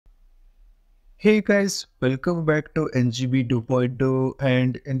Hey guys, welcome back to NGB 2.2,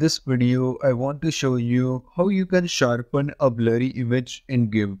 and in this video I want to show you how you can sharpen a blurry image in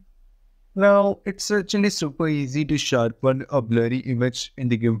GIMP. Now it's actually super easy to sharpen a blurry image in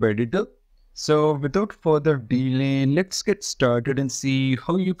the GIMP editor. So without further delay, let's get started and see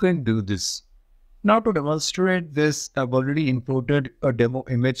how you can do this. Now to demonstrate this, I've already imported a demo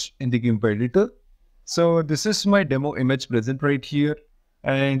image in the GIMP editor. So this is my demo image present right here.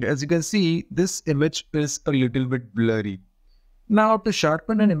 And as you can see, this image is a little bit blurry. Now to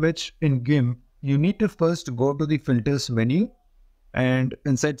sharpen an image in GIMP, you need to first go to the filters menu, and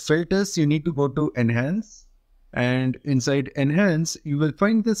inside filters, you need to go to enhance, and inside enhance, you will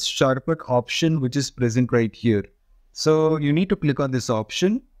find this sharpen option, which is present right here. So you need to click on this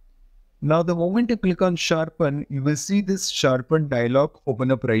option. Now, the moment you click on sharpen, you will see this sharpen dialog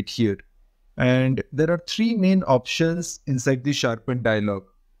open up right here. And there are three main options inside the sharpen dialog: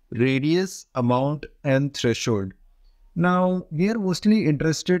 radius, amount, and threshold. Now, we are mostly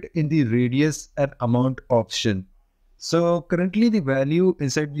interested in the radius and amount option. So currently the value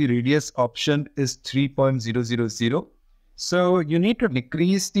inside the radius option is 3.000. So you need to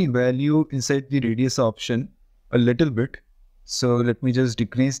decrease the value inside the radius option a little bit. So let me just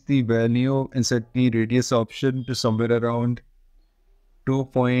decrease the value inside the radius option to somewhere around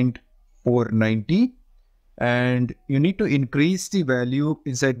 2.490, and you need to increase the value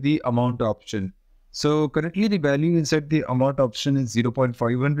inside the amount option. So currently the value inside the amount option is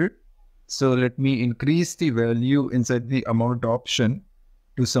 0.500. So let me increase the value inside the amount option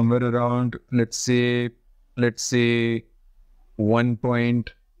to somewhere around, let's say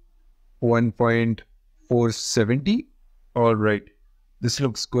 1.470. All right, this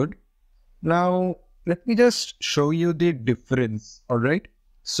looks good. Now let me just show you the difference. All right.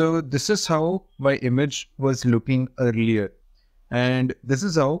 So this is how my image was looking earlier, and this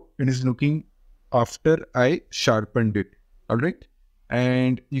is how it is looking after I sharpened it. All right.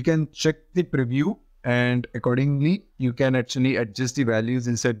 And you can check the preview, and accordingly, you can actually adjust the values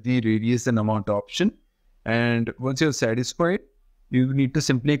inside the radius and amount option. And once you're satisfied, you need to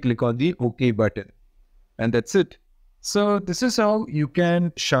simply click on the OK button. And that's it. So this is how you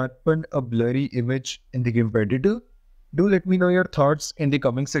can sharpen a blurry image in the GIMP editor. Do let me know your thoughts in the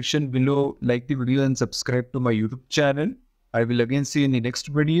comment section below. Like the video and subscribe to my YouTube channel. I will again see you in the next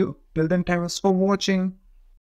video. Till then, thanks for watching.